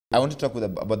I want to talk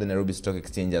about the Nairobi Stock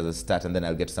Exchange as a start, and then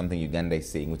I'll get to something Uganda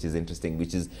is saying, which is interesting,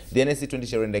 which is the NIC 20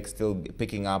 share index still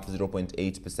picking up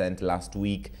 0.8% last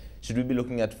week. Should we be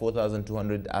looking at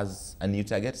 4,200 as a new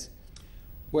target?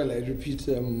 Well, I repeat,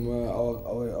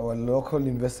 our local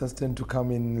investors tend to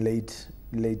come in late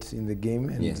in the game,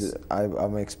 and yes.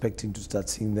 I'm expecting to start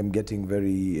seeing them getting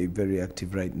very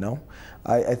active right now.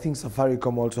 I think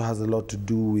Safaricom also has a lot to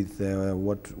do with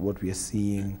what we are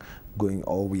seeing going,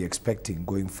 or we expecting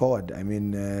going forward. I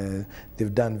mean,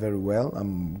 they've done very well.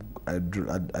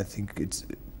 I think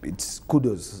it's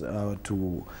kudos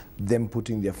to them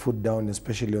putting their foot down,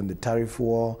 especially on the tariff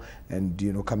war, and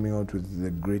coming out with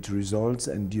the great results,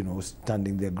 and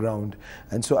standing their ground.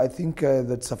 And so I think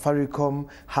that Safaricom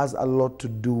has a lot to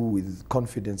do with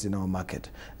confidence in our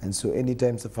market. And so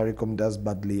anytime Safaricom does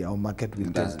badly, our market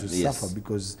will tend to suffer,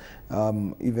 because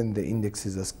even the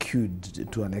indexes are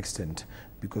skewed to an extent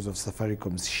because of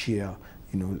Safaricom's sheer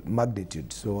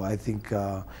magnitude. So I think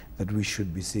that we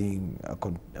should be seeing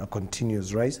a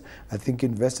continuous rise. I think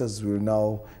investors will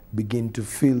now begin to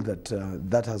feel that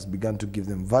that has begun to give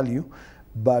them value.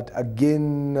 But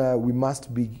again, we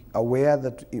must be aware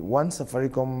that once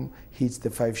Safaricom hits the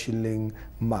 5 shilling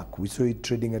mark, we saw it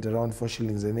trading at around 4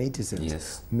 shillings and 80 cents,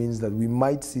 yes. means that we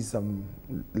might see some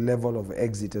level of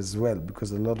exit as well,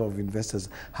 because a lot of investors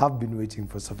have been waiting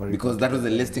for Safaricom. Because that was the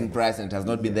listing price and it has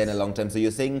not been there in a long time. So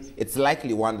you're saying it's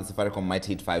likely that Safaricom might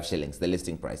hit 5 shillings, the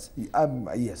listing price?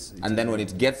 Yes. And then when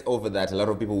it gets over that, a lot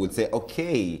of people would say,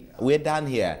 okay, we're done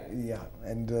here. Yeah,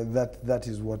 and that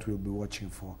is what we'll be watching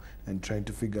for, and trying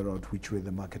to figure out which way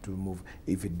the market will move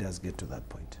if it does get to that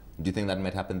point. Do you think that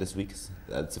might happen this week?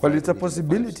 Well, it's a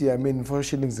possibility. I mean, 4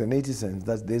 shillings and 80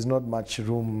 cents, there's not much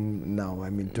room now. I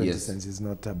mean, 20 cents is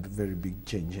not a very big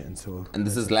change. And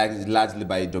this is largely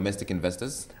by domestic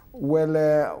investors?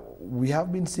 Well, we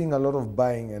have been seeing a lot of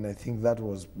buying, and I think that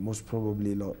was most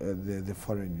probably the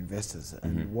foreign investors.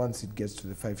 And once it gets to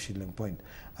the 5 shilling point,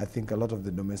 I think a lot of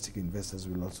the domestic investors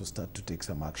will also start to take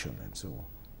some action. And so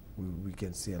we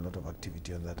can see a lot of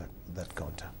activity on that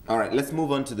counter. All right, let's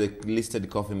move on to the listed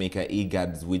coffee maker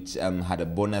EGADS, which had a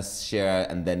bonus share,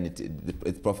 and then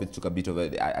its profits took a bit of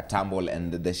a tumble,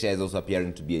 and the share is also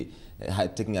appearing to be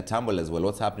taking a tumble as well.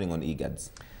 What's happening on EGADS?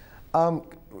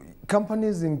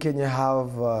 Companies in Kenya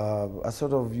have a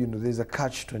sort of, there's a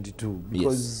catch-22,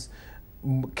 because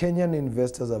Kenyan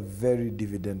investors are very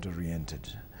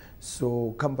dividend-oriented.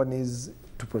 So companies,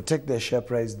 to protect their share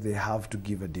price, they have to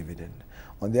give a dividend.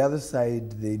 On the other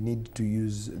side, they need to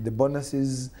use the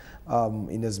bonuses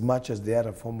in as much as they are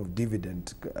a form of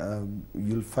dividend.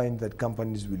 You'll find that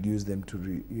companies will use them to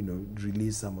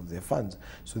release some of their funds.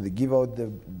 So they give out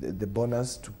the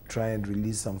bonus to try and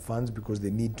release some funds, because they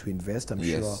need to invest. I'm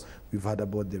sure we've heard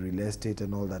about the real estate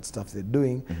and all that stuff they're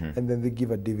doing. And then they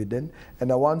give a dividend.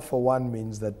 And a 1-for-1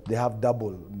 means that they have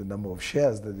double the number of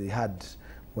shares that they had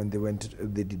when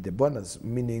they did the bonus,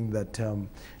 meaning that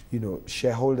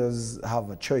shareholders have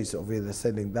a choice of either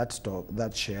selling that stock,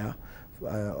 that share,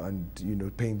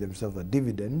 and paying themselves a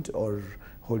dividend, or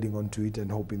holding on to it and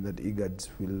hoping that EGADS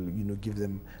will give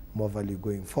them more value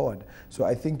going forward. So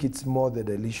I think it's more the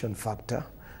dilution factor.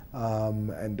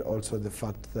 And also the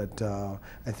fact that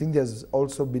I think there's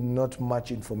also been not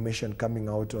much information coming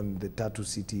out on the Tattoo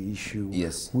City issue,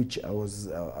 which I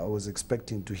was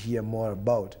expecting to hear more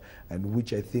about, and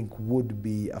which I think would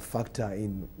be a factor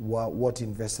in what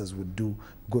investors would do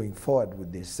going forward.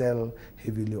 Would they sell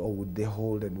heavily, or would they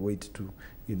hold and wait to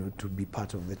be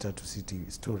part of the Tattoo City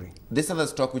story? This other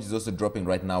stock, which is also dropping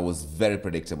right now, was very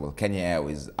predictable. Kenya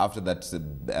Airways, after that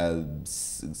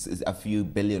a few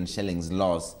billion shillings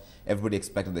loss, everybody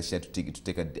expected the share to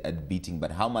take a beating.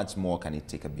 But how much more can it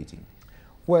take a beating?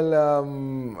 Well,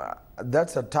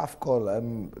 that's a tough call.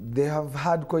 They have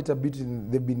had quite a bit.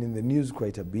 They've been in the news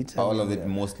quite a bit. All of it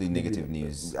mostly negative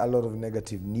news. A lot of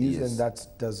negative news, and that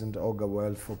doesn't augur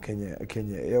well for Kenya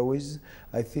Airways.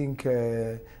 I think,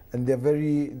 and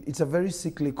it's a very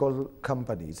cyclical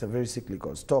company. It's a very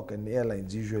cyclical stock, and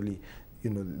airlines usually,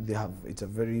 it's a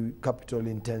very capital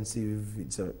intensive,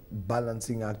 it's a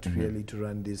balancing act really to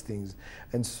run these things.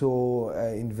 And so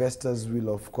investors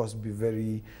will of course be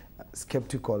very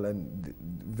skeptical and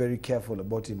very careful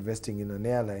about investing in an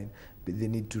airline. But they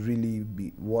need to really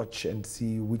watch and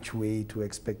see which way to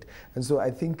expect. And so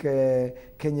I think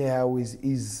Kenya Airways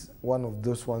is one of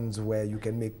those ones where you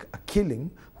can make a killing,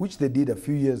 which they did a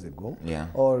few years ago,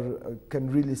 or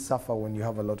can really suffer when you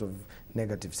have a lot of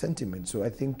negative sentiment. So I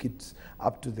think it's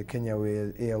up to the Kenya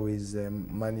Airways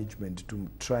management to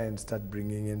try and start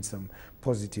bringing in some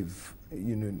positive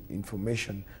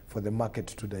information for the market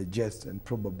to digest and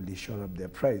probably shore up their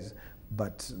price.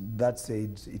 But that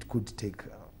said, it could take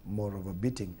more of a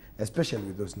beating, especially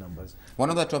with those numbers. One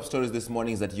of the top stories this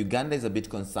morning is that Uganda is a bit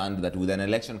concerned that with an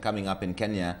election coming up in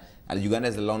Kenya, and Uganda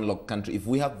is a landlocked country, if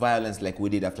we have violence like we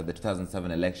did after the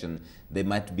 2007 election, they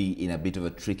might be in a bit of a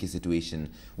tricky situation.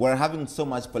 We're having so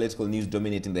much political news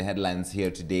dominating the headlines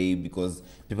here today because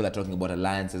people are talking about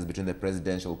alliances between the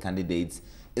presidential candidates.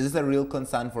 Is this a real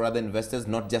concern for other investors,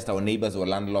 not just our neighbors who are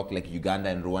landlocked like Uganda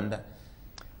and Rwanda?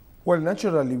 Well,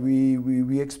 naturally,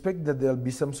 we expect that there'll be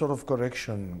some sort of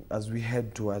correction as we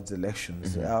head towards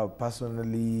elections.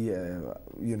 Personally,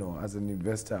 you know, as an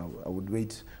investor, I would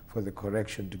wait for the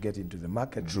correction to get into the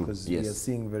market. True. Because Yes. we are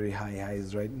seeing very high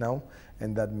highs right now,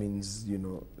 and that means, you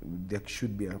know, there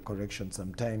should be a correction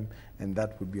sometime, and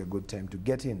that would be a good time to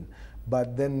get in.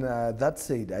 But then, that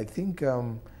said, I think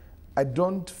I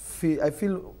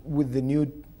feel with the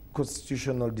new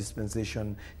constitutional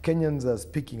dispensation, Kenyans are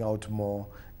speaking out more.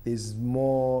 There's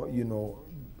more, you know,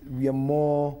 we are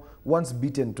more, once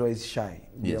beaten, twice shy.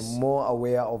 We Yes. are more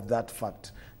aware of that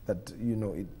fact that, you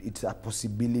know, it's a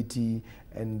possibility,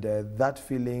 and that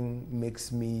feeling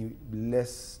makes me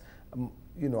less,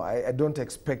 you know, I don't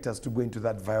expect us to go into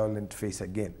that violent phase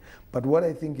again. But what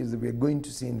I think is that we're going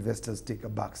to see investors take a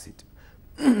backseat.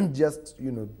 Just,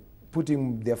 you know,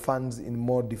 putting their funds in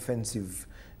more defensive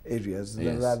areas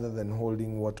Yes. rather than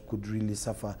holding what could really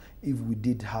suffer if we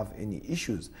did have any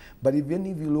issues. But even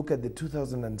if you look at the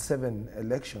 2007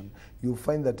 election, you'll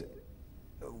find that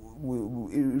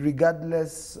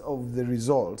regardless of the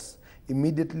results,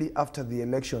 immediately after the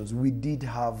elections, we did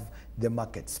have the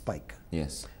market spike.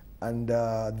 Yes. And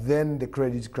then the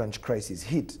credit crunch crisis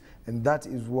hit, and that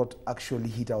is what actually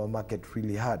hit our market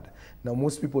really hard. Now,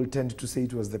 most people tend to say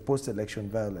it was the post-election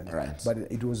violence, Right. but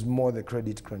it was more the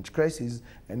credit crunch crisis,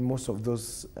 and most of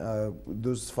those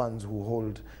funds who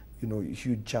hold, you know,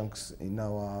 huge chunks in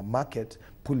our market,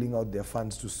 pulling out their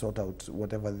funds to sort out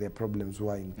whatever their problems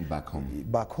were Back home.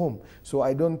 back home. So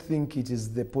I don't think it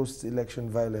is the post-election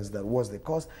violence that was the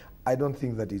cause. I don't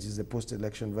think that it is the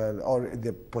post-election violence or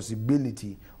the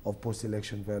possibility of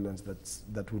post-election violence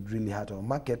that would really hurt our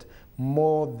market,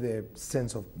 more the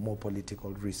sense of more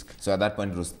political risk. So at that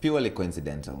point, it was purely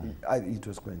coincidental. It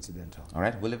was coincidental. All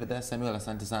right, we'll leave it there. Samuel,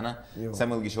 asante sana.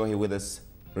 Samuel Gichohi with us,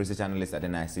 research analyst at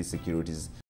NIC Securities.